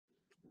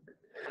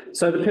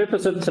So the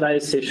purpose of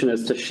today's session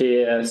is to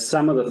share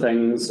some of the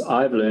things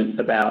I've learned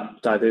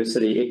about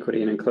diversity,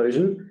 equity and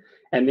inclusion,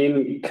 and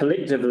then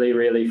collectively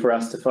really for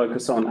us to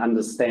focus on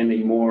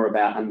understanding more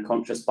about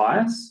unconscious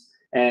bias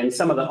and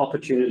some of the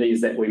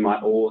opportunities that we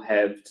might all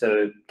have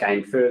to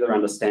gain further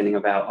understanding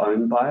of our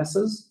own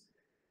biases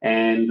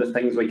and the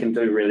things we can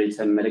do really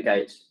to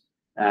mitigate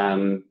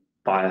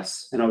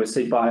bias. And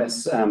obviously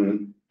bias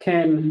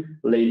can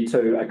lead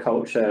to a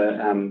culture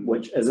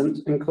which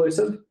isn't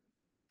inclusive.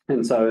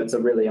 And so it's a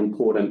really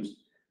important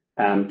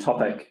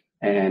topic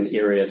and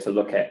area to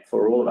look at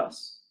for all of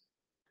us.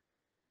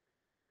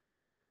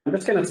 I'm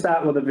just going to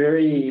start with a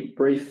very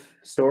brief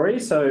story.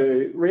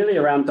 So really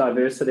around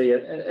diversity,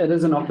 it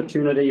is an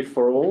opportunity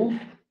for all.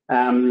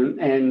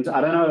 And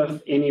I don't know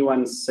if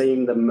anyone's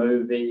seen the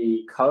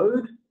movie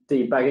Code,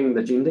 Debugging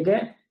the Gender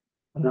Gap.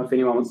 I don't know if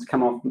anyone wants to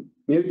come off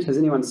mute. Has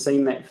anyone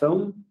seen that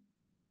film?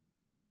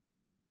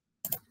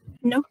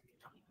 No.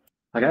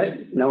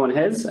 Okay, no one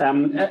has.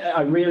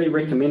 I really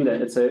recommend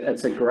it.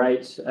 It's a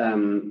great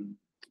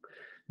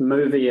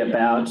movie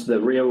about the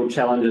real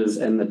challenges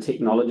in the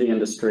technology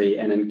industry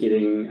and in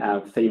getting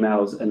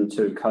females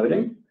into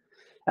coding.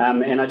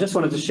 And I just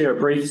wanted to share a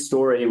brief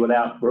story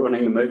without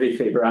ruining the movie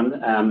for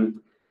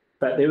everyone.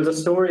 But there was a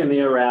story in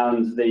there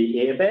around the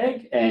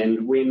airbag,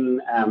 and when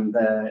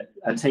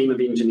a team of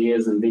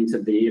engineers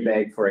invented the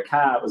airbag for a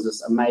car, it was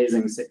this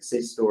amazing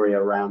success story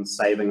around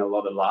saving a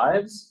lot of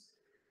lives.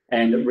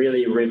 And it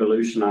really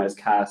revolutionized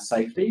car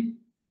safety.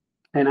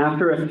 And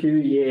after a few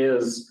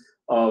years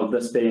of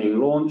this being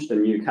launched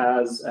in new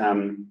cars,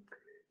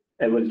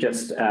 it was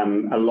just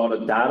a lot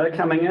of data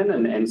coming in.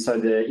 And so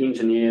the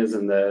engineers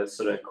and the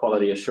sort of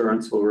quality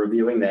assurance were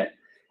reviewing that.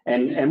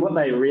 And what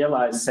they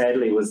realized,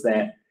 sadly, was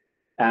that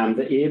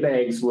the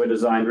airbags were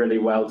designed really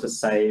well to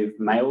save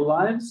male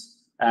lives,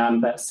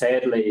 but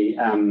sadly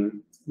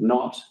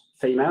not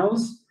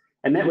females.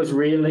 And that was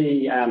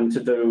really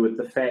to do with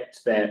the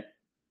fact that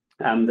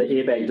the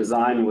airbag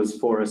design was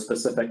for a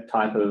specific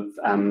type of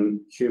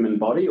human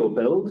body or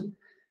build.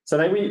 So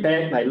they went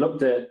back, they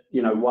looked at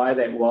why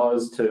that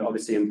was to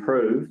obviously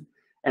improve,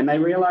 and they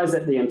realized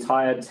that the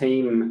entire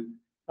team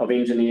of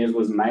engineers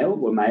were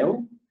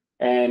male,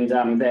 and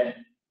that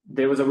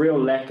there was a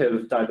real lack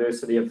of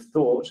diversity of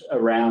thought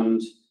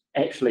around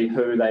actually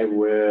who they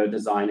were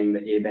designing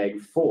the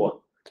airbag for.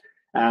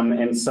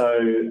 And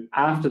so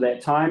after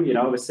that time,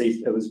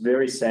 obviously it was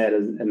very sad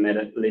in that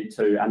it led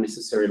to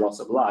unnecessary loss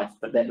of life,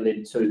 but that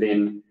led to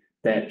then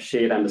that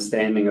shared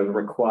understanding of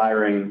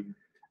requiring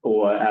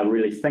or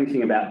really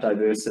thinking about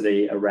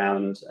diversity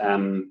around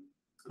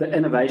the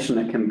innovation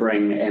it can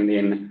bring, and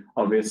then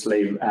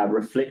obviously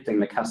reflecting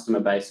the customer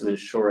base and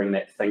ensuring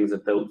that things are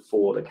built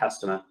for the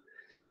customer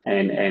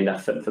and are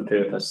fit for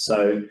purpose.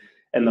 So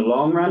in the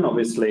long run,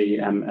 obviously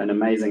an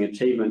amazing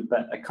achievement,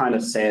 but a kind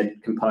of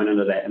sad component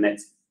of that, and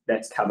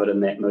that's covered in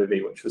that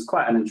movie, which was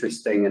quite an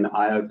interesting and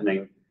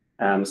eye-opening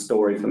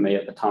story for me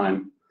at the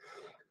time.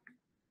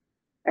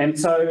 And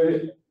so,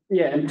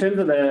 yeah, in terms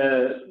of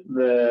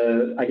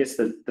I guess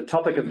the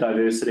topic of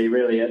diversity,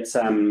 really, it's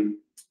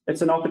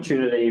an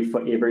opportunity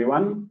for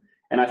everyone.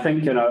 And I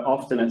think,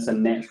 often it's a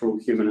natural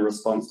human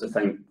response to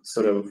think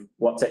sort of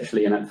what's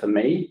actually in it for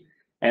me.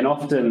 And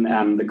often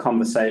the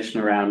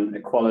conversation around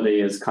equality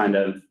is kind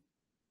of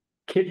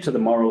kept to the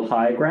moral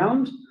high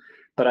ground.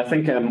 But I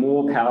think a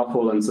more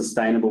powerful and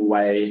sustainable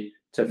way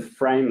to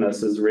frame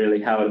this is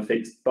really how it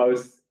affects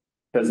both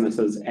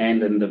businesses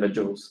and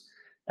individuals,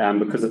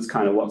 because it's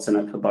kind of what's in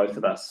it for both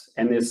of us.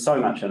 And there's so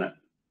much in it.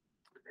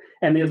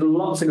 And there's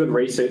lots of good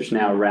research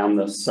now around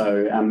this.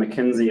 So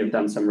McKinsey have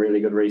done some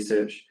really good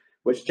research,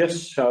 which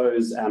just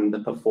shows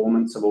the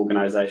performance of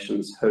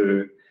organizations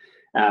who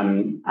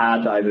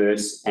are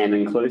diverse and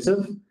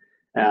inclusive.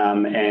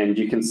 And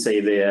you can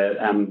see there,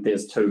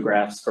 there's two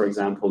graphs, for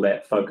example,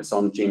 that focus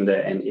on gender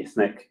and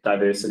ethnic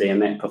diversity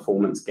and that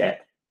performance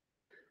gap.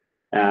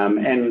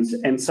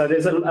 And so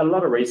there's a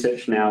lot of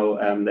research now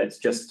that's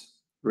just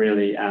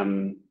really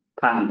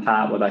part and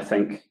part with, I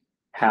think,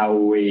 how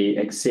we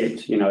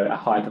accept, a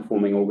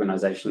high-performing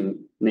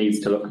organisation needs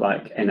to look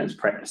like and its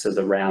practices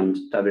around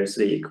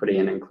diversity, equity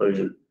and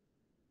inclusion.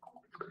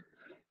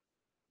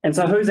 And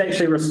so who's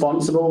actually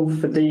responsible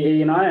for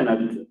DE&I? And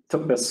I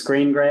took this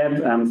screen grab,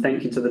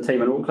 thank you to the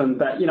team in Auckland,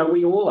 but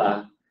we all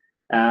are.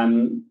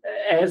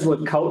 As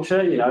with culture,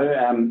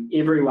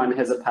 everyone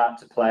has a part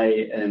to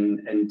play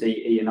in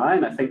DE&I,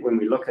 and I think when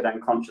we look at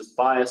unconscious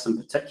bias in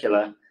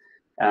particular,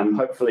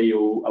 hopefully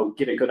you'll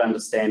get a good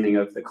understanding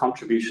of the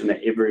contribution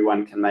that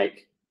everyone can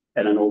make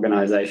in an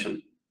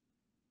organisation.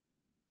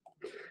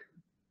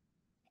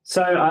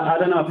 So I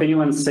don't know if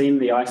anyone's seen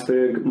the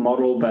iceberg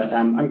model, but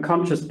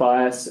unconscious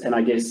bias, and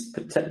I guess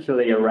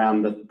particularly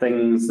around the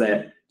things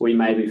that we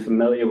may be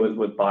familiar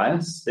with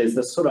bias, there's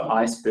this sort of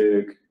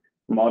iceberg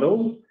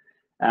model,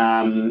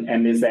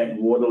 and there's that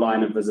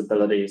waterline of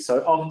visibility.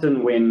 So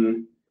often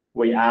when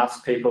we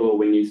ask people, or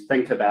when you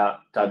think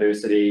about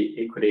diversity,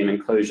 equity and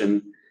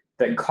inclusion,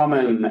 the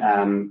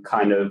common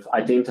kind of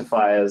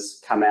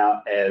identifiers come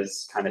out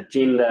as kind of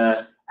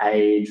gender,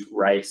 age,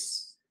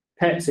 race,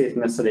 perhaps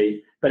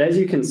ethnicity. But as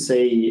you can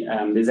see,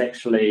 there's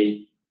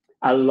actually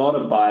a lot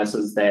of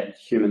biases that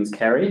humans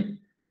carry,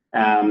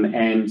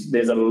 and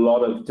there's a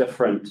lot of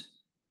different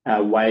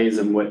ways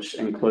in which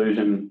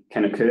inclusion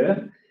can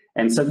occur.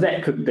 And so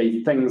that could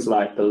be things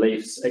like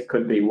beliefs, it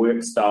could be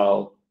work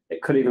style,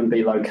 it could even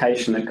be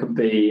location, it could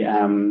be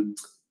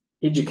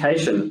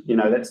education,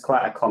 that's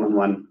quite a common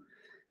one.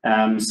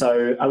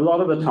 So a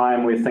lot of the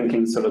time we're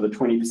thinking sort of the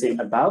 20%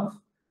 above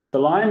the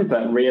line,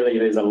 but really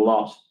there's a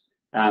lot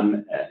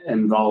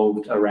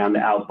involved around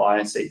our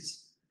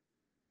biases.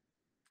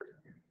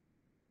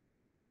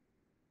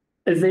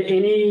 Is there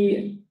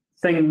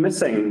anything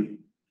missing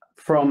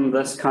from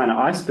this kind of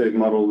iceberg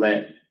model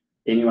that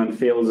anyone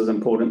feels is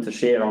important to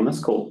share on this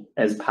call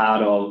as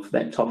part of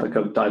that topic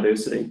of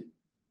diversity?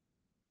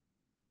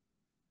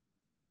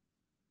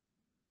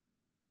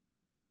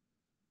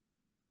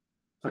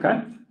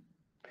 Okay,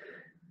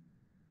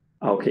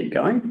 I'll keep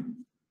going.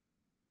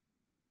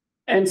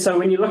 And so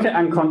when you look at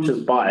unconscious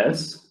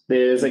bias,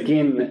 there's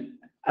again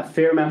a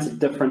fair amount of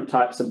different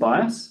types of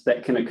bias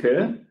that can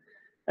occur.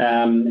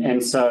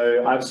 And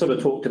so I've sort of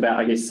talked about,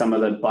 I guess, some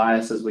of the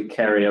biases we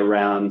carry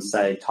around,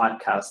 say,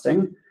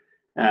 typecasting,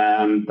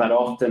 but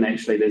often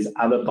actually there's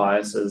other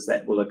biases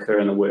that will occur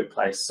in the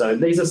workplace. So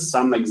these are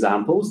some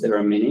examples, there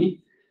are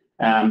many,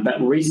 but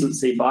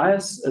recency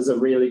bias is a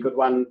really good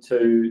one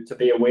to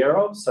be aware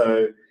of.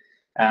 So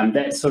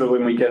that's sort of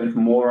when we give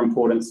more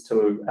importance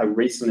to a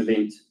recent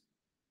event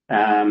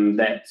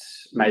that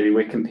maybe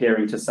we're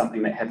comparing to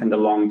something that happened a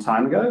long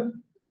time ago.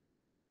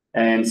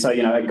 And so,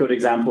 a good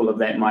example of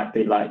that might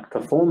be like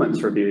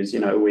performance reviews,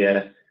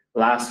 where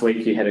last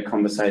week you had a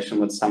conversation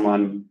with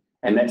someone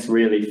and that's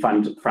really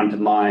front of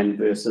mind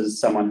versus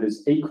someone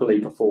who's equally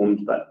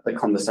performed, but the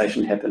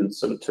conversation happened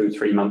sort of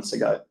 2-3 months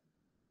ago.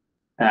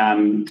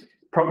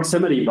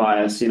 Proximity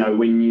bias,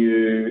 when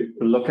you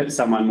look at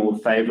someone more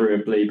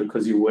favorably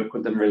because you work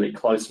with them really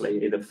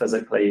closely, either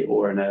physically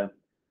or in a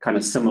kind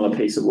of similar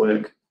piece of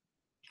work.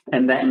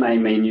 And that may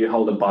mean you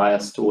hold a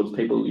bias towards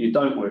people you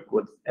don't work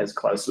with as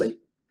closely.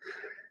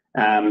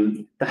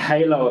 The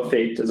halo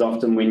effect is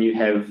often when you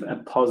have a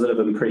positive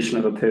impression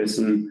of a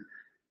person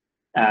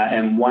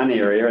in one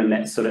area and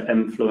that sort of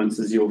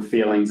influences your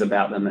feelings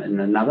about them in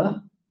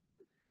another.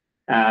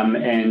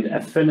 And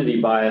affinity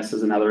bias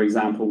is another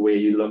example where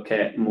you look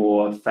at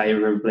more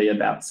favorably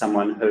about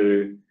someone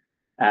who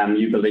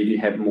you believe you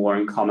have more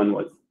in common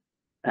with.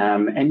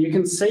 And you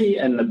can see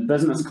in the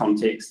business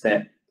context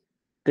that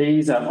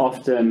these are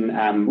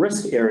often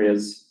risk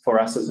areas for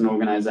us as an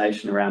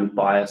organization around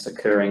bias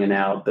occurring in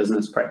our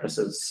business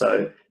practices.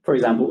 So, for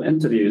example,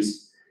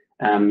 interviews,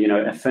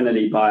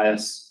 affinity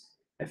bias,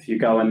 if you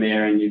go in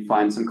there and you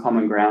find some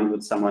common ground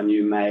with someone,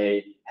 you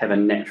may have a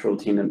natural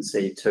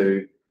tendency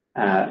to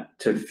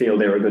feel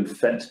they're a good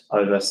fit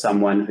over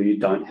someone who you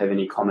don't have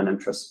any common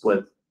interests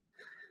with.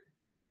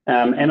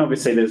 And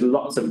obviously there's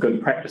lots of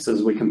good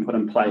practices we can put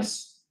in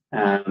place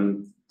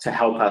to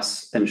help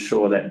us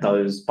ensure that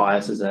those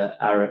biases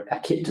are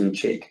kept in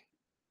check.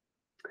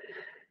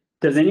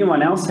 Does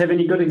anyone else have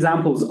any good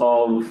examples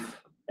of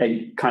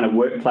a kind of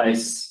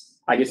workplace,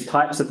 I guess,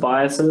 types of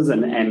biases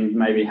and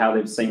maybe how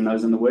they've seen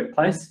those in the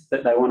workplace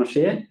that they want to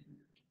share?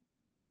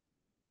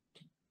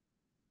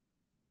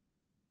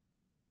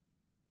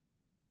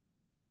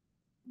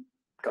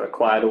 Got a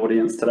quiet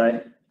audience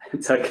today.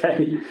 It's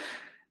okay.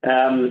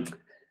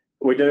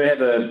 We do have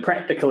a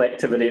practical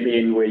activity at the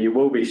end where you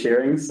will be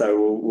sharing,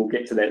 so we'll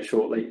get to that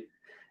shortly.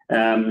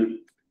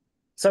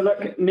 So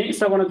look,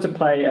 next I wanted to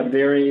play a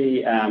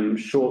very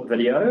short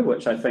video,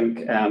 which I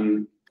think,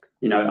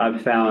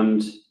 I've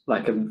found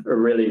like a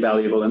really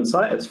valuable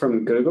insight. It's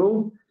from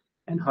Google,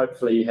 and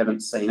hopefully you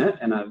haven't seen it,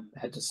 and I've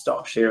had to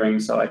stop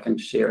sharing so I can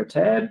share a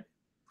tab.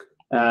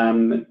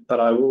 But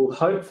I will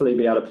hopefully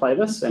be able to play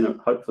this, and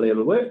hopefully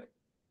it'll work.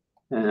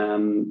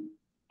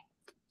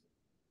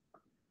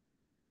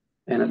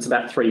 And it's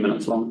about 3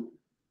 minutes long.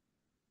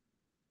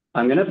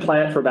 I'm going to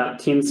play it for about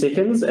 10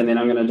 seconds, and then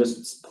I'm going to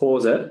just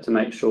pause it to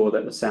make sure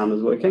that the sound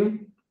is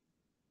working.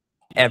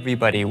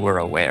 Everybody were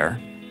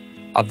aware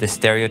of the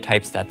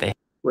stereotypes that they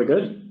We're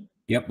good?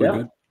 Yep, we're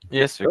good.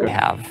 Yes, we're good.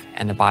 Have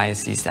and the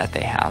biases that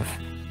they have.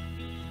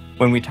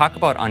 When we talk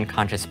about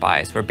unconscious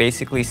bias, we're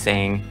basically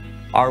saying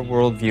our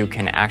worldview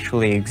can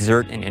actually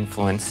exert an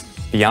influence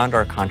beyond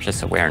our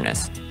conscious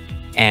awareness,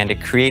 and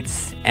it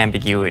creates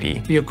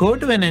ambiguity. You go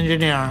to an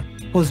engineer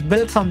who's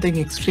built something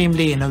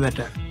extremely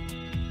innovative,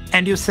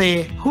 and you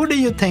say, who do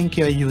you think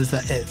your user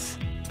is?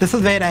 This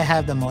is where I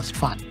have the most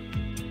fun.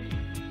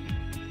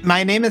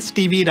 My name is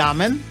TV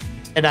Raman,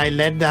 and I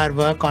led our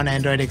work on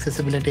Android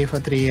accessibility for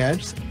 3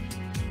 years.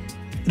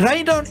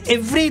 Write down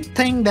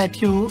everything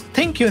that you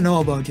think you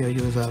know about your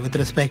user with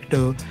respect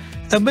to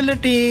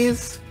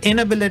abilities,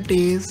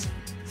 inabilities,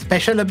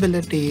 special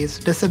abilities,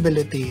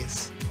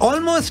 disabilities.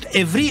 Almost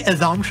every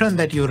assumption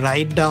that you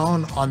write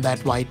down on that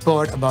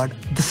whiteboard about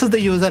this is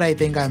the user I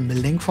think I'm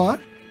building for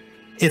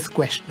is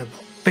questionable,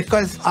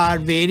 because our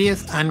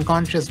various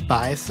unconscious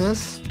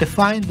biases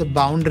define the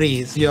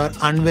boundaries you're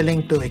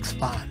unwilling to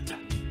expand.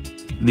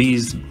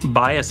 These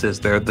biases,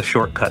 they're the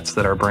shortcuts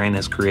that our brain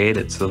has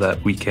created so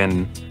that we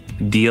can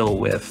deal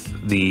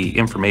with the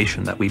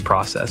information that we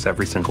process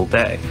every single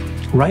day.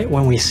 Right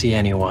when we see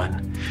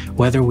anyone,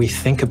 whether we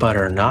think about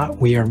it or not,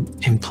 we are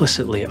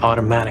implicitly,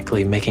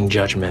 automatically making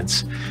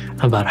judgments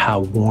about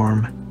how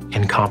warm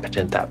and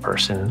competent that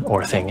person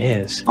or thing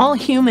is. All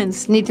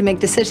humans need to make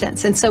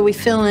decisions, and so we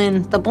fill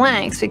in the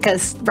blanks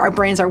because our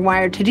brains are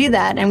wired to do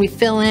that, and we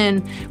fill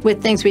in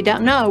with things we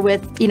don't know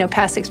with,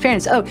 past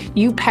experience. Oh,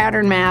 you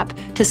pattern map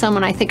to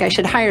someone I think I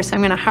should hire, so I'm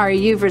going to hire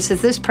you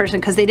versus this person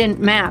because they didn't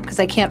map, because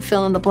I can't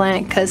fill in the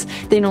blank because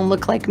they don't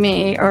look like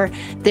me or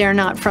they're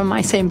not from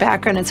my same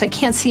background, and so I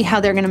can't see how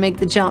they're going to make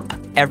the jump.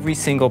 Every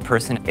single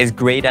person is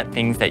great at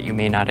things that you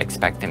may not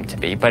expect them to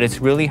be, but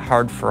it's really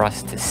hard for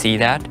us to see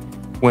that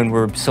when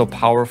we're so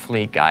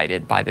powerfully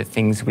guided by the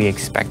things we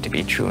expect to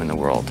be true in the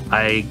world.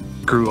 I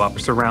grew up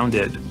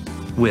surrounded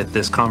with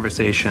this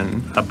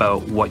conversation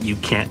about what you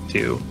can't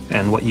do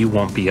and what you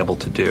won't be able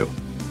to do.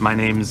 My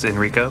name's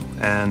Enrico,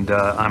 and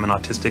I'm an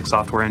autistic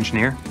software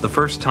engineer. The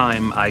first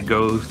time I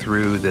go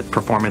through the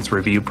performance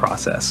review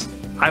process,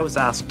 I was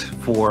asked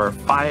for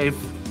 5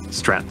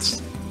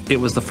 strengths.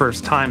 It was the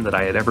first time that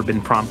I had ever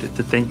been prompted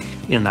to think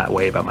in that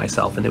way about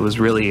myself, and it was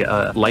really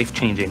a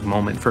life-changing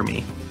moment for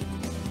me.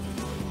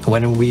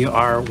 When we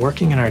are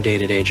working in our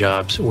day-to-day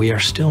jobs, we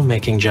are still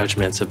making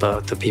judgments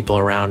about the people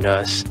around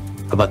us,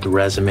 about the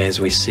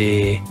resumes we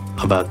see,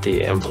 about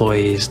the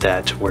employees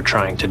that we're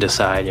trying to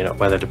decide,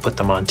 whether to put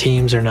them on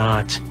teams or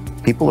not.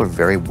 People are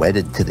very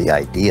wedded to the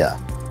idea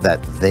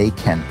that they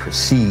can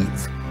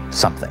perceive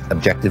something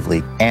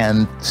objectively,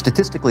 and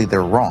statistically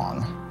they're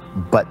wrong,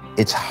 but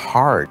it's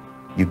hard.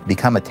 You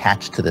become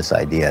attached to this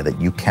idea that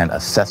you can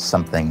assess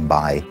something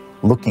by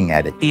looking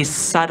at it. These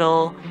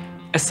subtle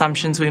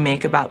assumptions we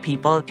make about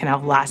people can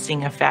have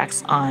lasting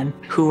effects on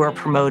who we're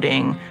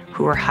promoting,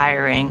 who we're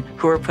hiring,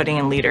 who we're putting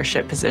in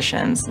leadership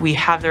positions. We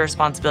have the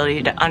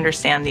responsibility to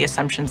understand the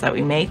assumptions that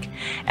we make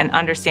and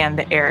understand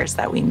the errors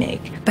that we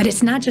make. But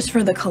it's not just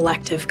for the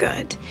collective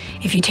good.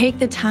 If you take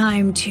the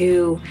time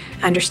to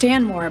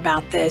understand more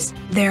about this,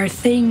 there are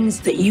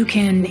things that you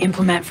can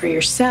implement for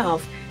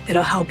yourself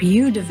that'll help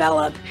you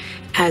develop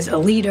as a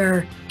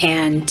leader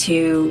and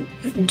to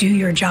do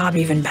your job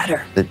even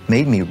better. It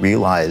made me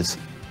realize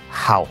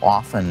how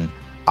often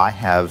I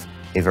have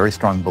a very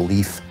strong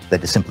belief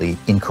that is simply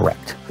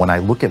incorrect. When I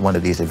look at one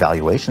of these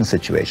evaluation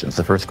situations,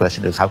 the first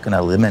question is, how can I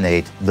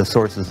eliminate the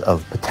sources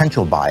of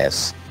potential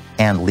bias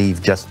and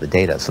leave just the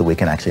data so we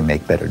can actually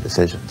make better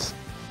decisions?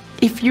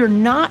 If you're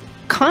not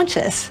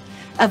conscious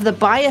of the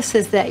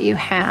biases that you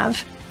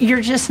have,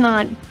 you're just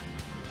not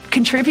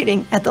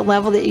contributing at the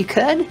level that you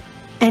could,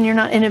 and you're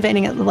not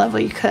innovating at the level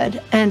you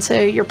could. And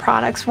so your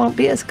products won't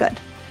be as good.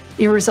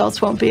 Your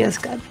results won't be as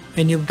good.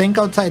 When you think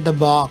outside the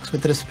box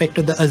with respect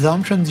to the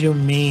assumptions you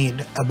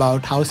made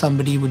about how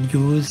somebody would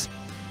use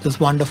this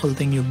wonderful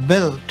thing you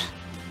built,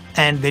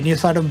 and when you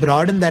sort of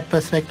broaden that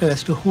perspective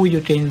as to who you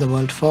change the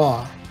world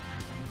for,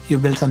 you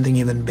build something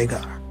even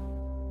bigger.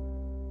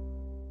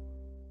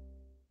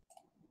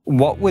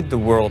 What would the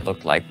world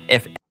look like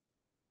if...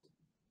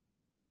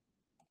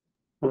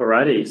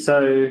 Alrighty,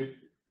 so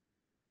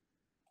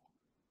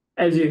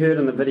as you heard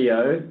in the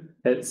video,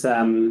 it's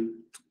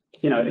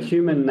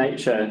human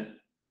nature.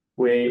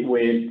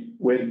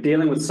 We're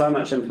dealing with so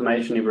much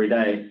information every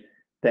day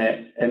that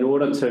in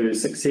order to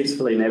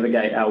successfully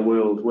navigate our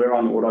world, we're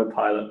on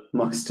autopilot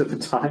most of the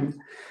time.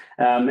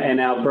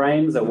 And our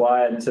brains are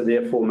wired to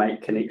therefore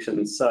make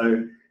connections.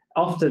 So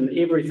often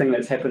everything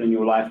that's happened in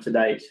your life to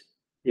date,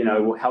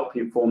 will help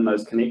you form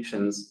those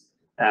connections.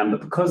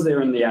 But because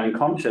they're in the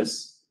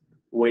unconscious,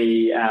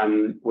 we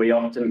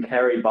often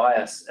carry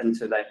bias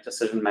into that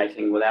decision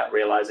making without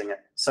realizing it.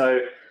 So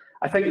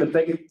I think the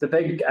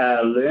big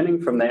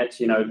learning from that,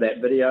 that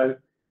video,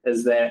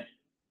 is that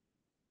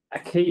a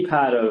key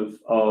part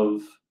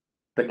of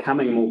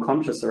becoming more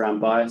conscious around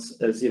bias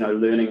is,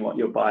 learning what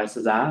your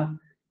biases are,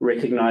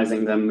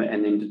 recognizing them,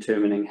 and then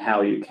determining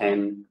how you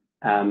can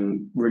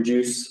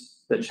reduce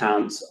the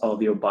chance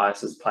of your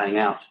biases playing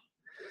out.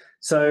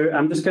 So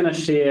I'm just going to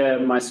share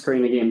my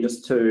screen again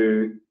just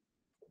to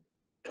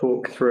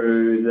talk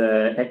through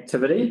the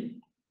activity.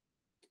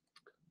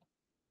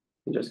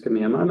 Just give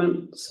me a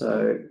moment.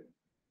 So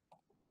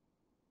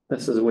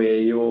this is where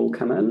you all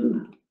come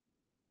in.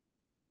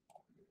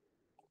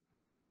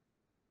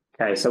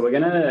 Okay, so we're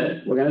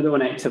gonna do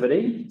an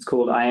activity. It's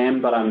called I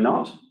Am But I'm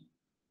Not.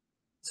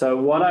 So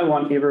what I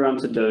want everyone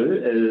to do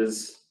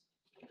is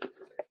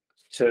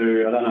I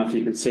don't know if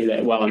you can see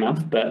that well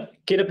enough, but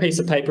get a piece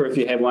of paper if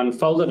you have one,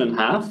 fold it in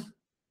half.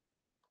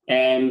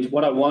 And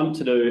what I want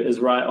to do is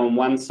write on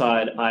one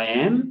side I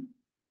am,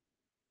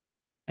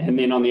 and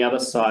then on the other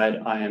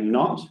side I am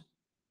not.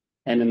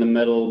 And in the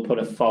middle, put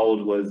a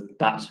fold with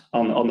but.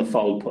 On the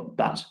fold, put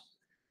but.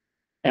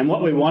 And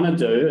what we want to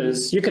do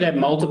is, you could have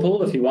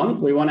multiple if you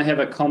want. We want to have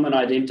a common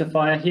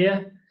identifier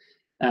here.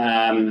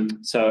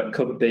 So it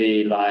could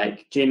be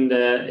like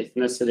gender,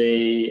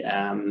 ethnicity,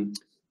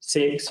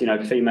 sex,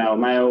 female,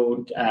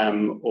 male,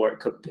 or it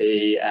could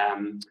be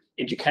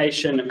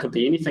education. It could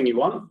be anything you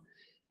want.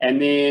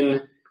 And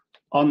then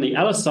on the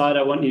other side,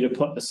 I want you to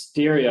put a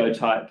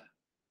stereotype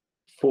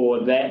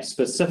for that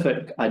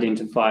specific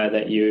identifier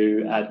that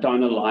you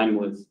don't align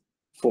with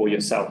for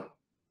yourself.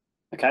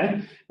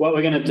 Okay, what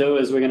we're going to do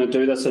is we're going to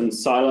do this in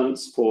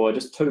silence for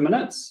just 2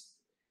 minutes.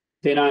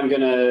 Then I'm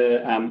going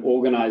to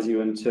organize you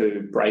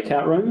into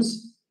breakout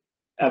rooms,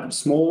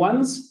 small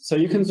ones, so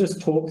you can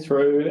just talk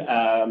through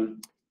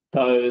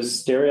those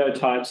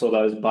stereotypes or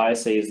those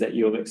biases that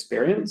you've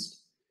experienced.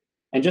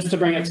 And just to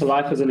bring it to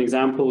life as an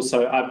example,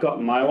 so I've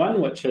got my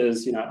one, which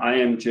is, you know, I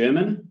am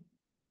German,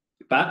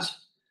 but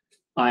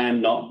I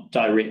am not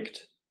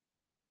direct.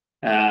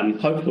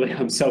 Hopefully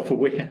I'm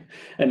self-aware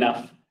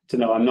enough to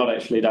know I'm not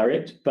actually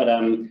direct, but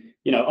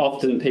you know,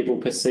 often people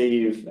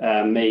perceive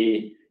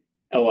me,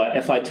 or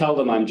if I tell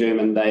them I'm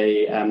German,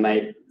 they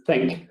may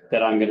think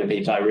that I'm going to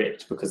be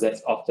direct, because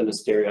that's often a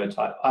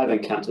stereotype I've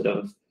encountered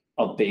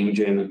of being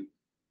German.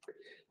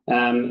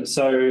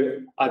 So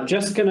I'm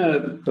just going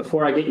to,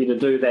 before I get you to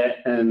do that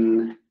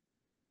in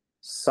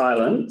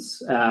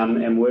silence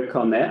and work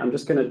on that, I'm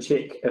just going to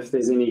check if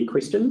there's any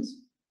questions.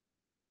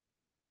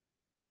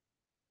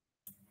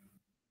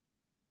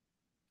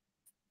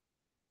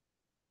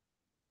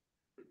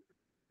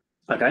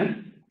 Okay,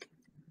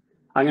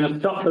 I'm going to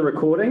stop the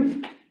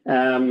recording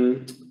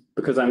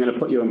because I'm going to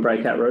put you in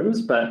breakout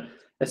rooms, but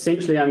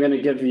essentially I'm going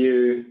to give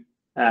you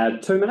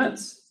 2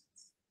 minutes,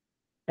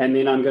 and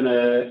then I'm going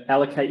to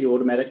allocate you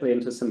automatically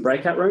into some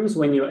breakout rooms.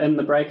 When you're in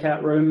the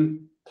breakout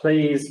room,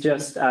 please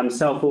just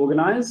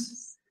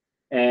self-organize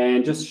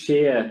and just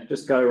share,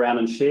 just go around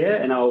and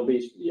share, and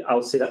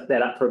I'll set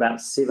that up for about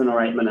 7 or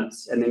 8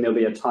 minutes, and then there'll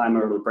be a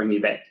timer, it'll bring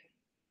you back.